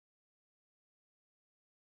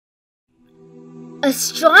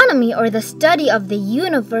Astronomy, or the study of the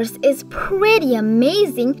universe, is pretty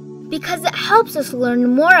amazing because it helps us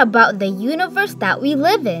learn more about the universe that we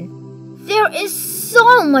live in. There is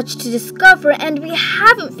so much to discover, and we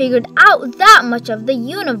haven't figured out that much of the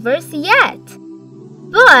universe yet.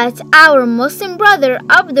 But our Muslim brother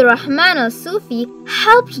al-Rahman al-Sufi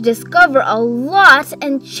helped discover a lot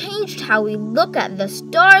and changed how we look at the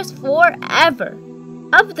stars forever.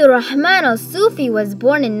 al-Rahman al-Sufi was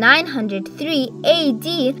born in 903 AD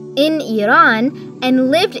in Iran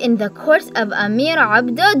and lived in the court of Amir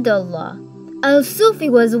Abdullah. Al-Sufi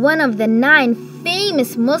was one of the 9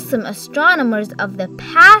 famous Muslim astronomers of the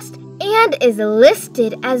past and is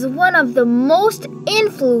listed as one of the most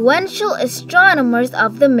influential astronomers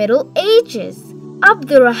of the Middle Ages.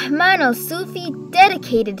 al-Rahman al-Sufi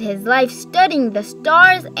dedicated his life studying the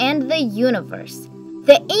stars and the universe.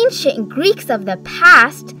 The ancient Greeks of the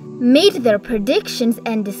past made their predictions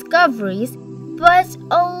and discoveries, but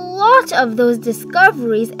a lot of those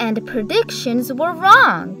discoveries and predictions were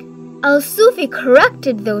wrong. Al-Sufi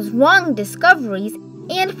corrected those wrong discoveries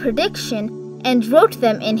and predictions and wrote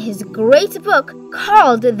them in his great book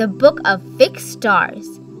called the Book of Fixed Stars.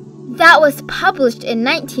 That was published in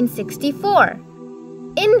 1964.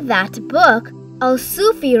 In that book,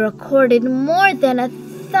 al-Sufi recorded more than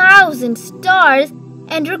 1,000 stars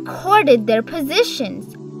and recorded their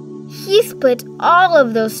positions. He split all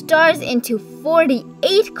of those stars into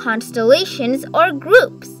 48 constellations or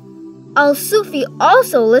groups. Al-Sufi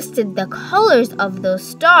also listed the colors of those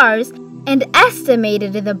stars and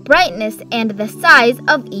estimated the brightness and the size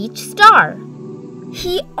of each star.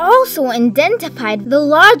 He also identified the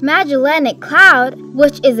Large Magellanic Cloud,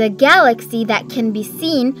 which is a galaxy that can be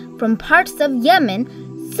seen from parts of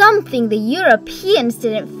Yemen, something the Europeans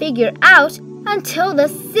didn't figure out until the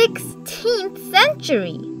 16th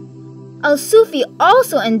century. Al-Sufi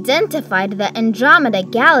also identified the Andromeda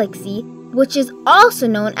Galaxy, which is also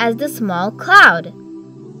known as the Small Cloud.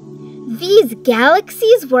 These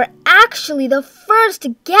galaxies were actually the first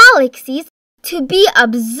galaxies to be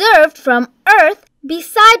observed from Earth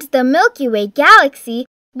besides the Milky Way galaxy,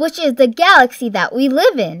 which is the galaxy that we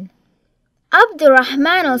live in.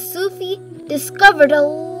 al-Rahman al-Sufi discovered a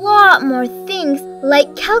lot more things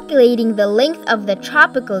like calculating the length of the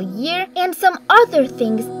tropical year and some other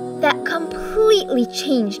things that completely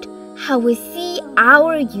changed how we see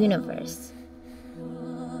our universe.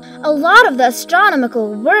 A lot of the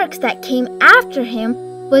astronomical works that came after him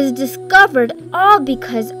was discovered all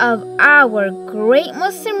because of our great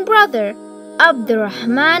Muslim brother,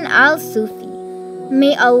 al-Rahman al-Sufi.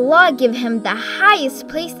 May Allah give him the highest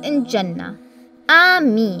place in Jannah.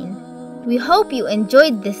 Ameen. We hope you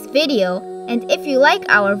enjoyed this video, and if you like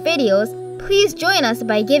our videos, please join us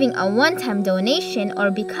by giving a one-time donation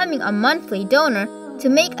or becoming a monthly donor to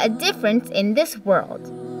make a difference in this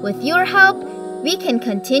world. With your help, we can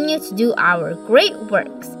continue to do our great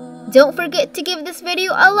works. Don't forget to give this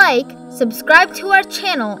video a like, subscribe to our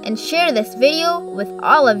channel, and share this video with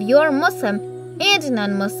all of your Muslim and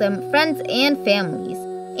non-Muslim friends and families.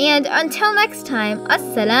 And until next time,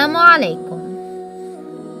 Assalamu alaikum.